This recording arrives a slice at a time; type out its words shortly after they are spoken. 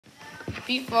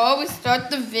before we start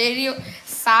the video,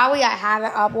 sorry I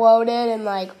haven't uploaded in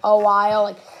like a while.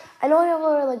 Like, I know I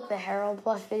uploaded like the Harold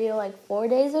Plush video like 4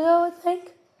 days ago, I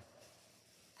think.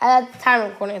 At the time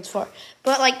of recording, it's 4.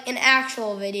 But like an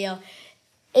actual video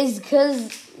is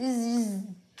because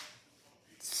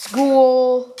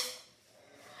school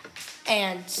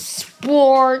and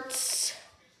sports.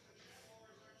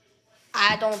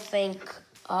 I don't think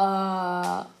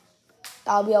I'll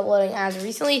be uploading as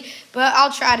recently, but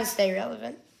I'll try to stay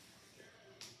relevant.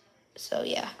 So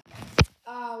yeah.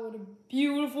 What a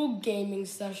beautiful gaming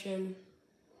session.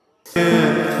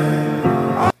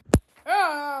 What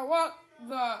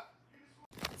the?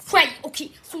 Right,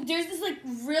 okay, so there's this like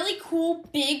really cool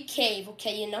big cave,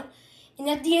 okay, you know? And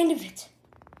at the end of it,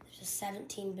 there's a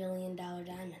 $17 billion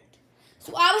diamond.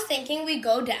 So I was thinking we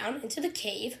go down into the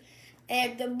cave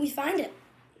and we find it.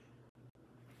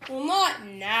 Well, not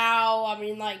now. I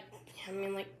mean,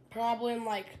 probably in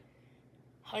like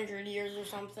 100 years or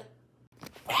something.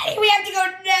 Hey, we have to go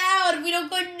down. If we don't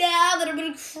go down, then I'm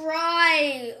gonna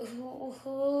cry.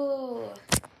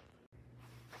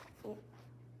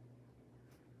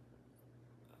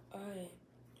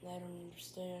 I don't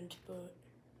understand, but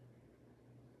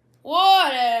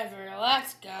whatever.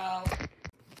 Let's go.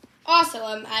 Also,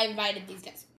 I invited these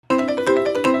guys.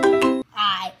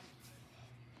 Hi.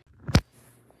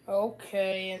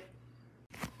 Okay.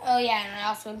 Oh yeah, and I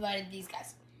also invited these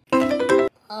guys. Oh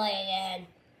yeah.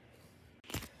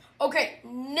 Okay,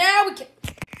 now we can.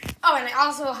 Oh, and I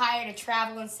also hired a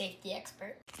travel and safety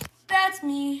expert. That's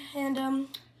me, and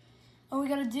all we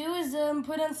gotta do is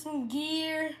put on some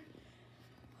gear.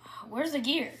 Where's the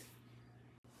gear?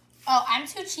 Oh, I'm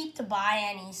too cheap to buy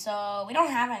any, so we don't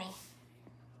have any.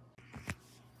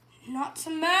 Not to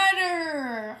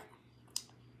matter.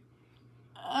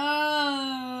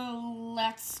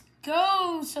 Let's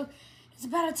go. So it's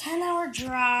about a 10-hour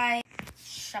drive.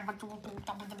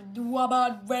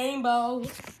 Rainbow.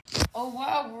 Oh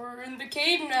wow, we're in the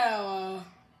cave now.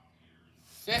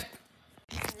 Sick.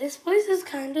 This place is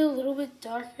kind of a little bit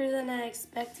darker than I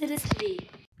expected it to be.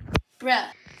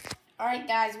 Bruh. Alright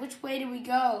guys, which way do we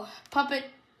go?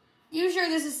 Puppet, you sure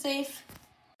this is safe?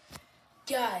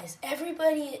 Guys,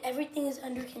 everything is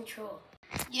under control.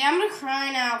 Yeah, I'm gonna cry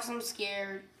now because I'm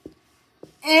scared.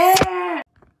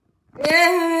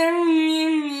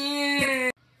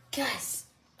 Guys,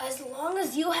 as long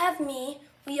as you have me,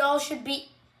 we all should be...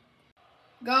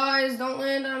 Guys, don't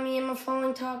land on me. I'm a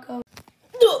falling taco.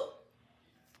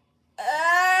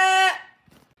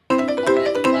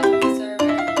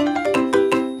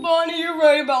 Bonnie, you're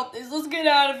right about this. Let's get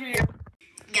out of here.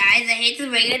 Guys, I hate to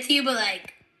bring it to you, but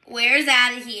like, where's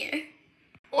out of here?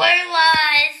 We're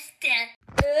lost.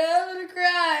 I'm gonna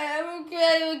cry. I'm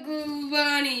okay with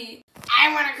Bonnie.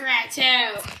 I wanna cry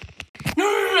too.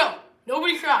 No.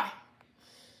 Nobody cry.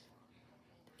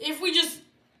 If we just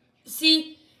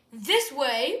see this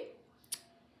way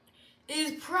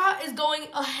is going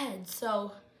ahead.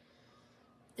 So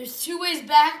there's 2 ways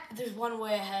back, but there's 1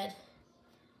 way ahead.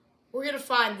 We're gonna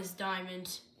find this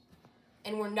diamond,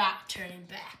 and we're not turning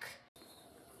back.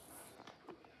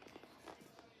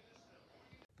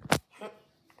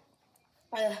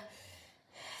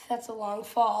 That's a long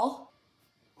fall.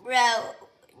 Bro,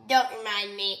 don't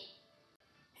remind me.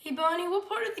 Hey, Bonnie, what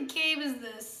part of the cave is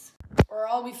this? Or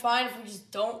I'll be fine if we just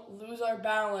don't lose our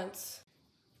balance.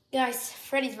 Guys,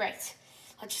 Freddy's right.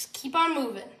 Let's just keep on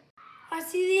moving. I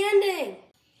see the ending.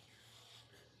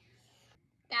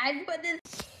 Guys, what is...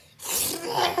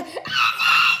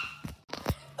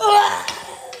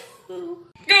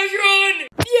 Guys, run!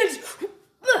 Yes!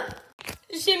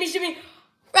 Shimmy.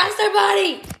 Rockstar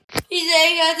Bonnie! He's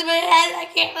saying out to my head. I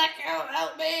can't let go.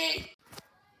 Help me.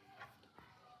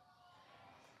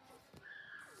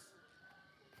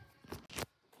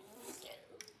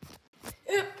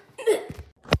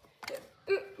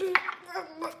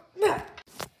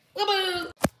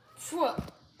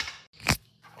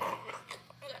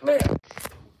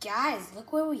 Guys,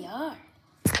 look where we are.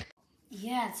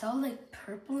 Yeah, it's all like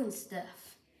purple and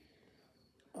stuff.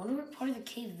 I wonder what part of the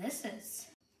cave this is.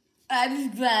 I'm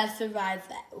just glad I survived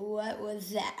that. What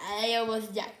was that? I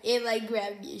almost died. It like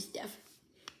grabbed your stuff.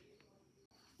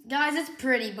 Guys, it's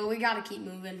pretty, but we gotta keep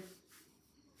moving.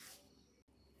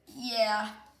 Yeah,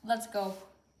 let's go.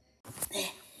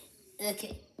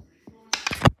 Okay.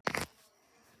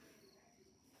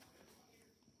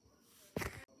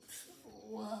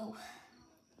 Whoa.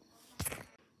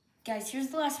 Guys, here's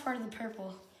the last part of the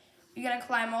purple. We gotta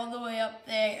climb all the way up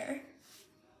there.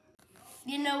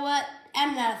 You know what?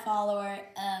 I'm not a follower.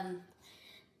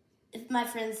 If my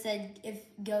friend said,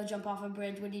 go jump off a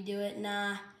bridge, would you do it?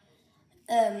 Nah.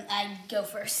 I'd go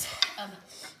first.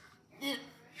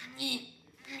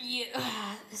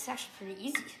 this is actually pretty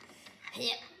easy.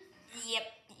 Yep.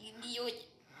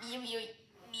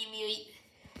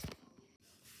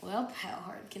 Well, how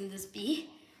hard can this be?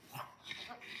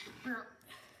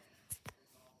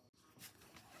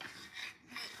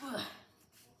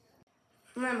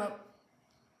 Remember.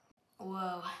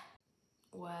 Whoa.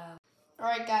 Wow. All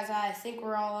right, guys, I think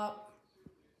we're all up.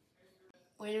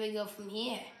 Where do we go from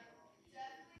here?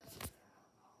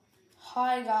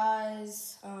 Hi,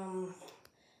 guys.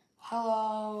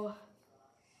 Hello.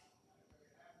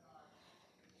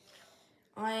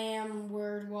 I am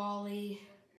Word Wally.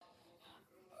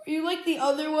 Are you like the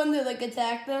other one that like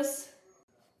attacked us?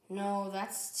 No,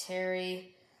 that's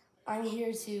Terry. I'm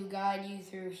here to guide you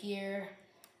through here.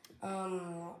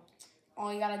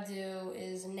 All you gotta do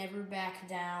is never back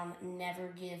down, never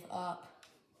give up.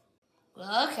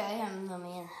 Well, okay,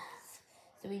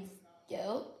 so we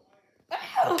go.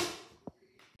 Ow!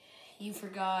 You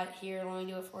forgot. Here, let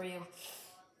me do it for you.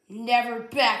 Never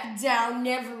back down,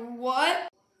 never what?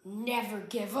 Never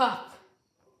give up.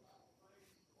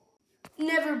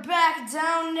 Never back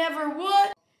down, never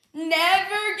what?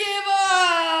 Never give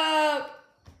up!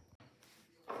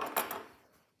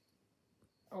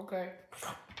 Okay.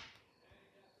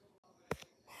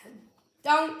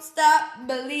 Don't stop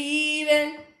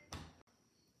believing.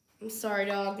 I'm sorry,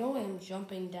 dog. No way I'm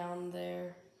jumping down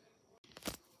there.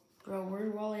 Bro,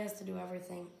 Word Wally has to do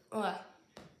everything. Ugh.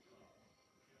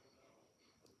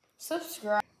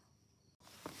 Subscribe.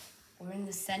 We're in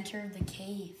the center of the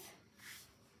cave.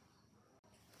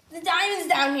 The diamond's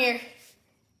down here.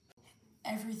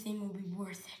 Everything will be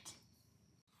worth it.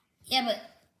 Yeah,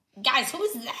 but guys, who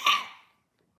is that?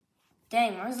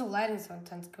 Dang, why is the lighting so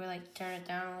intense? Can we like turn it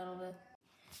down a little bit?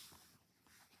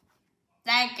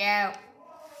 Thank you.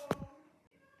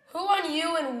 Who are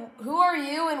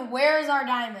you and where is our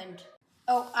diamond?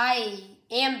 Oh, I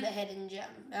am the hidden gem.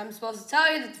 I'm supposed to tell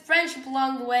you that the friendship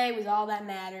along the way was all that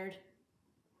mattered.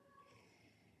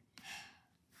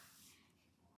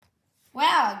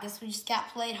 Wow, I guess we just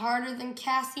got played harder than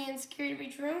Cassie and Scared to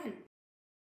be Ruined.